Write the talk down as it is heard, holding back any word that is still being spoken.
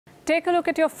Take a look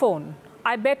at your phone.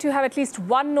 I bet you have at least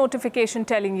one notification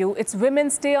telling you it's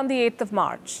Women's Day on the 8th of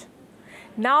March.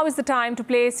 Now is the time to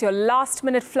place your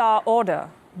last-minute flower order.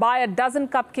 Buy a dozen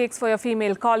cupcakes for your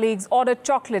female colleagues, order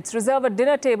chocolates, reserve a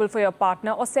dinner table for your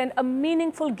partner, or send a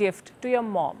meaningful gift to your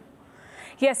mom.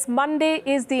 Yes, Monday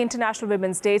is the International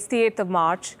Women's Day. It's the 8th of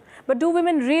March. But do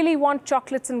women really want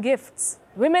chocolates and gifts?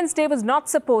 Women's Day was not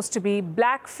supposed to be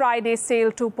Black Friday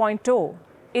Sale 2.0.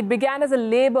 It began as a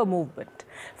labor movement.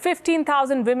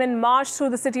 15,000 women marched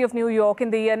through the city of New York in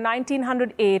the year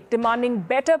 1908, demanding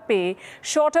better pay,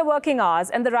 shorter working hours,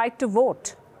 and the right to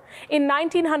vote. In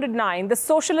 1909, the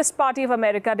Socialist Party of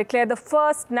America declared the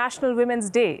first National Women's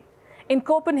Day. In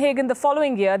Copenhagen the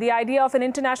following year, the idea of an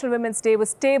International Women's Day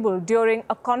was tabled during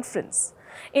a conference.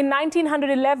 In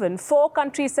 1911, 4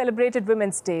 countries celebrated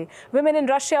Women's Day. Women in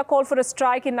Russia called for a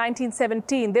strike in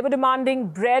 1917. They were demanding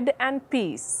bread and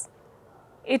peace.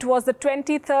 It was the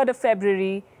 23rd of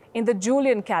February in the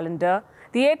Julian calendar,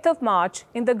 the 8th of March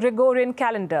in the Gregorian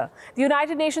calendar. The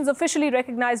United Nations officially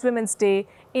recognized Women's Day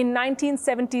in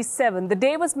 1977. The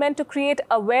day was meant to create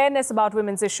awareness about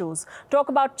women's issues, talk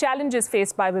about challenges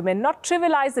faced by women, not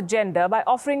trivialize the gender by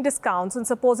offering discounts on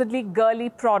supposedly girly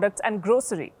products and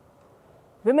grocery.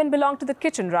 Women belong to the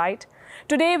kitchen, right?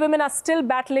 Today, women are still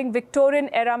battling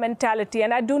Victorian-era mentality,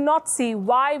 and I do not see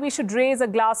why we should raise a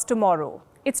glass tomorrow.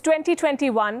 It's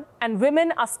 2021, and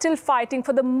women are still fighting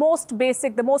for the most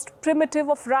basic, the most primitive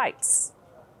of rights.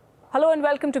 Hello and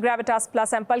welcome to Gravitas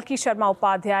Plus. I'm Palki Sharma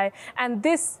Upadhyay, and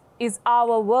this is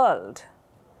our world.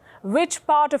 Which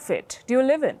part of it do you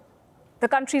live in? The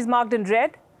countries marked in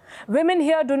red? Women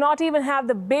here do not even have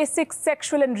the basic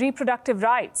sexual and reproductive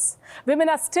rights. Women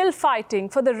are still fighting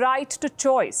for the right to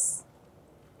choice.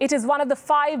 It is one of the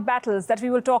 5 battles that we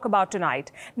will talk about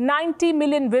tonight. 90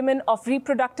 million women of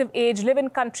reproductive age live in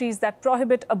countries that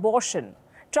prohibit abortion.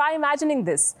 Try imagining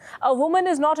this. A woman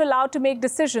is not allowed to make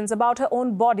decisions about her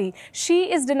own body.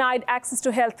 She is denied access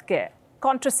to health care,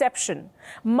 contraception.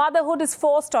 Motherhood is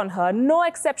forced on her. No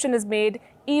exception is made,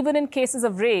 even in cases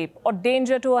of rape or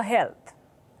danger to her health.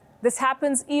 This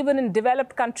happens even in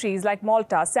developed countries like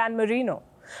Malta, San Marino.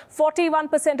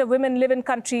 41% of women live in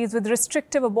countries with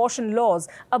restrictive abortion laws.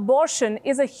 Abortion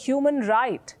is a human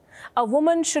right. A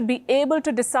woman should be able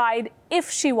to decide if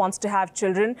she wants to have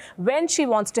children, when she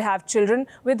wants to have children,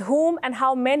 with whom and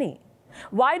how many.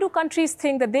 Why do countries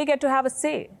think that they get to have a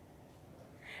say?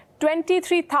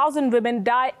 23,000 women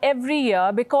die every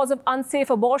year because of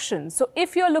unsafe abortions. So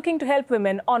if you're looking to help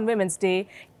women on Women's Day,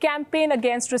 campaign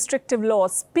against restrictive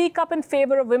laws, speak up in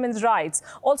favor of women's rights,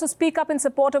 also speak up in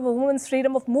support of a woman's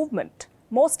freedom of movement.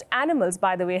 Most animals,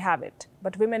 by the way, have it,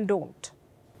 but women don't.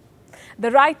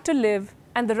 The right to live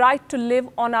and the right to live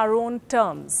on our own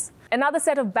terms. Another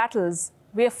set of battles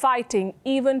we are fighting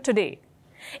even today.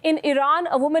 In Iran,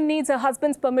 a woman needs her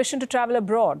husband's permission to travel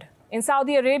abroad. In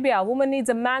Saudi Arabia, a woman needs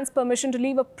a man's permission to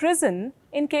leave a prison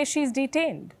in case she's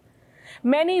detained.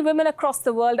 Many women across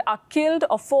the world are killed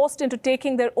or forced into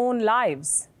taking their own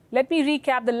lives. Let me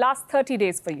recap the last 30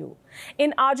 days for you.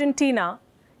 In Argentina,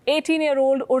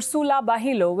 18-year-old Ursula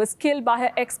Bahilo was killed by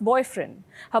her ex-boyfriend.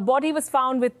 Her body was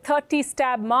found with 30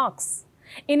 stab marks.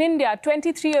 In India,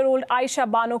 23-year-old Aisha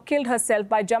Bano killed herself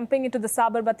by jumping into the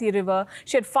Sabarmati River.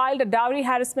 She had filed a dowry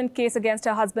harassment case against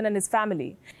her husband and his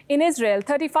family. In Israel,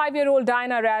 35-year-old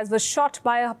Diana Raz was shot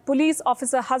by a police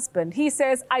officer husband. He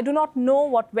says, "I do not know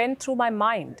what went through my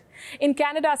mind." In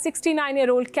Canada,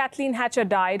 69-year-old Kathleen Hatcher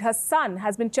died. Her son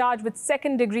has been charged with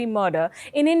second-degree murder.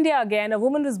 In India again, a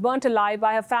woman was burnt alive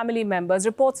by her family members.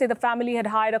 Reports say the family had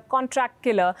hired a contract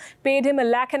killer, paid him $1.5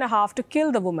 lakh to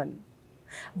kill the woman.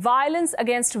 Violence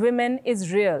against women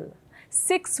is real.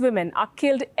 6 women are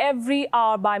killed every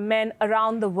hour by men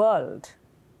around the world.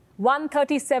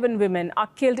 137 women are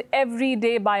killed every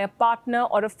day by a partner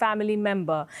or a family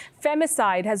member.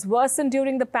 Femicide has worsened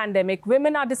during the pandemic.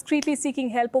 Women are discreetly seeking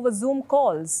help over Zoom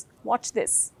calls. Watch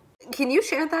this. Can you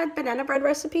share that banana bread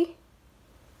recipe?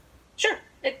 Sure.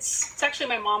 It's actually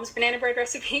my mom's banana bread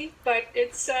recipe, but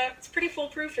it's pretty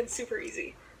foolproof and super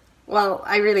easy. Well,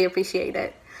 I really appreciate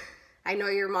it. I know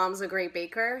your mom's a great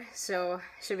baker, so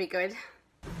it should be good.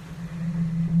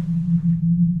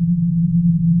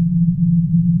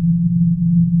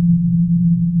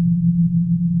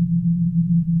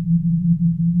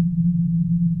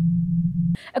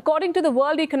 According to the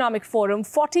World Economic Forum,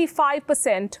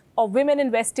 45% of women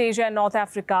in West Asia and North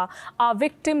Africa are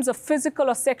victims of physical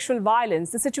or sexual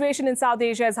violence. The situation in South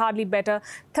Asia is hardly better.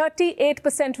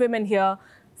 38% women here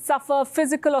suffer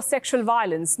physical or sexual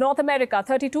violence. North America,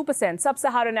 32%.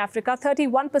 Sub-Saharan Africa,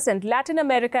 31%. Latin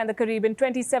America and the Caribbean,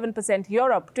 27%.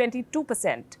 Europe,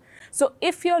 22%. So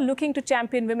if you're looking to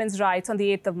champion women's rights on the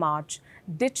 8th of March,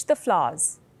 ditch the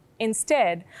flowers.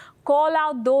 Instead, call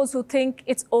out those who think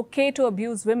it's okay to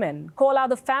abuse women. Call out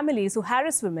the families who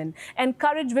harass women.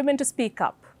 Encourage women to speak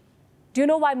up. Do you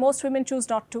know why most women choose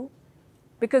not to?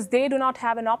 Because they do not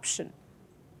have an option.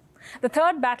 The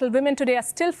third battle women today are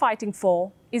still fighting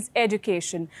for is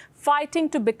education, fighting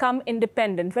to become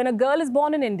independent. When a girl is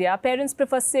born in India, parents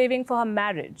prefer saving for her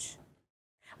marriage.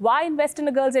 Why invest in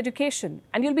a girl's education?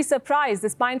 And you'll be surprised,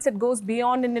 this mindset goes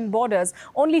beyond Indian borders.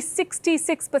 Only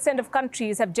 66% of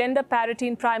countries have gender parity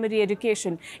in primary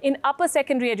education. In upper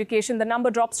secondary education, the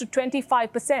number drops to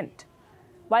 25%.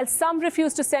 While some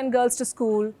refuse to send girls to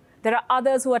school, there are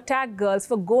others who attack girls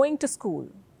for going to school.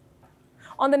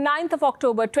 On the 9th of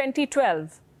October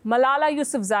 2012, Malala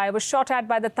Yousafzai was shot at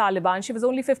by the Taliban. She was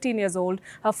only 15 years old.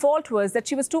 Her fault was that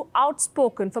she was too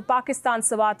outspoken for Pakistan's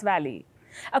Swat Valley.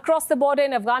 Across the border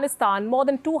in Afghanistan, more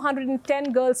than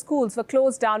 210 girls' schools were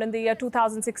closed down in the year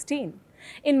 2016.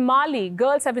 In Mali,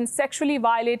 girls have been sexually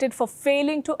violated for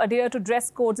failing to adhere to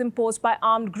dress codes imposed by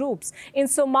armed groups. In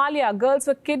Somalia, girls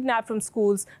were kidnapped from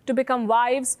schools to become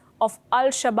wives of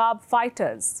Al-Shabaab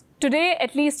fighters. Today,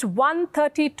 at least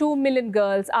 132 million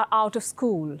girls are out of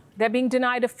school. They're being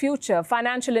denied a future,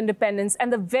 financial independence,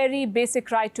 and the very basic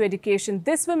right to education.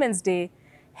 This Women's Day,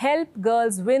 help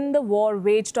girls win the war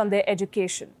waged on their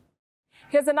education.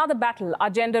 Here's another battle our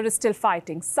gender is still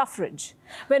fighting: suffrage.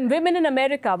 When women in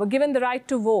America were given the right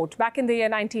to vote back in the year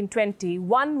 1920,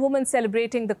 one woman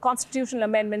celebrating the constitutional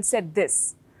amendment said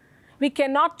this: "We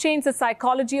cannot change the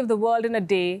psychology of the world in a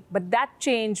day, but that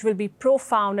change will be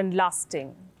profound and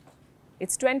lasting."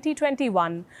 It's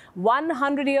 2021.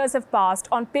 100 years have passed.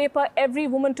 On paper, every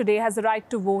woman today has the right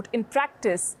to vote. In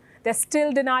practice, they're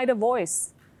still denied a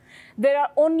voice. There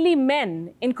are only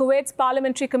men in Kuwait's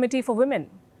Parliamentary Committee for Women.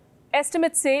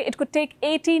 Estimates say it could take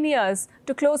 18 years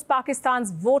to close Pakistan's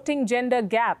voting gender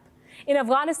gap. In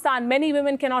Afghanistan, many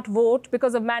women cannot vote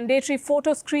because of mandatory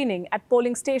photo screening at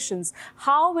polling stations.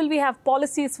 How will we have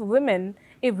policies for women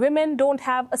if women don't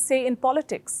have a say in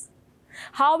politics?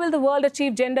 How will the world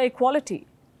achieve gender equality?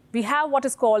 We have what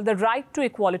is called the right to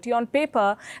equality. On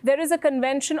paper, there is a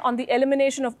convention on the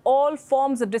elimination of all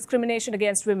forms of discrimination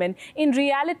against women. In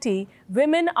reality,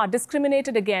 women are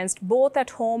discriminated against both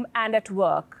at home and at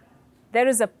work. There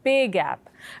is a pay gap.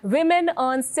 Women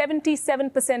earn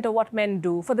 77% of what men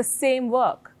do for the same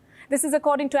work. This is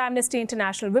according to Amnesty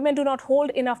International. Women do not hold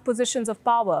enough positions of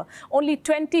power. Only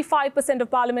 25% of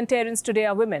parliamentarians today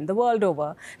are women, the world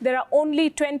over. There are only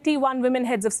 21 women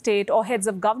heads of state or heads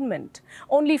of government.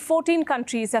 Only 14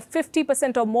 countries have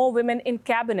 50% or more women in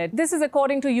cabinet. This is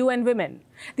according to UN Women.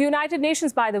 The United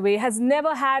Nations, by the way, has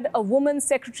never had a woman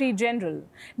secretary general.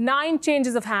 9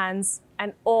 changes of hands,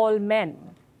 and all men.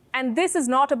 And this is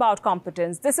not about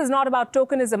competence. This is not about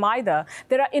tokenism either.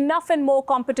 There are enough and more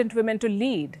competent women to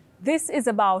lead. This is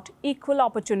about equal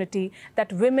opportunity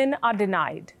that women are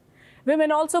denied.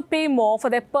 Women also pay more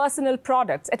for their personal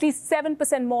products, at least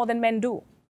 7% more than men do.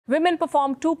 Women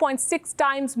perform 2.6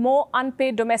 times more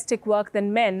unpaid domestic work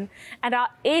than men and are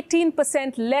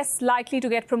 18% less likely to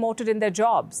get promoted in their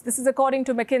jobs. This is according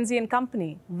to McKinsey &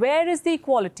 Company. Where is the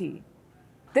equality?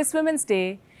 This Women's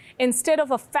Day, instead of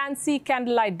a fancy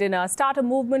candlelight dinner, start a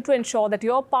movement to ensure that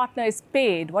your partner is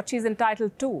paid what she's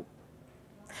entitled to.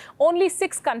 Only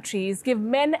 6 countries give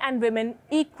men and women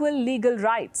equal legal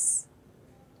rights.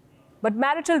 But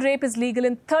marital rape is legal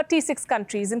in 36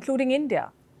 countries, including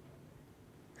India.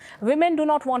 Women do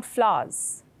not want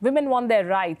flowers. Women want their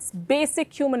rights,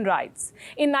 basic human rights.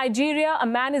 In Nigeria, a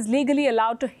man is legally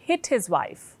allowed to hit his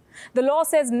wife. The law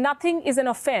says nothing is an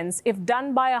offense if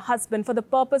done by a husband for the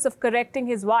purpose of correcting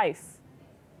his wife.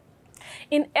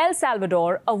 In El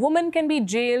Salvador, a woman can be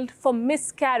jailed for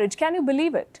miscarriage. Can you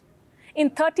believe it? In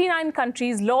 39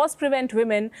 countries, laws prevent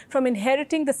women from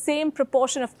inheriting the same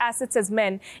proportion of assets as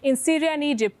men. In Syria and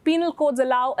Egypt, penal codes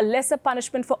allow a lesser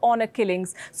punishment for honor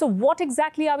killings. So what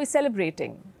exactly are we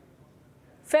celebrating?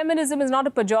 Feminism is not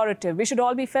a pejorative. We should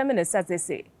all be feminists, as they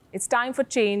say. It's time for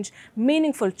change,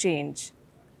 meaningful change.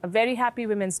 A very happy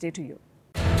Women's Day to you.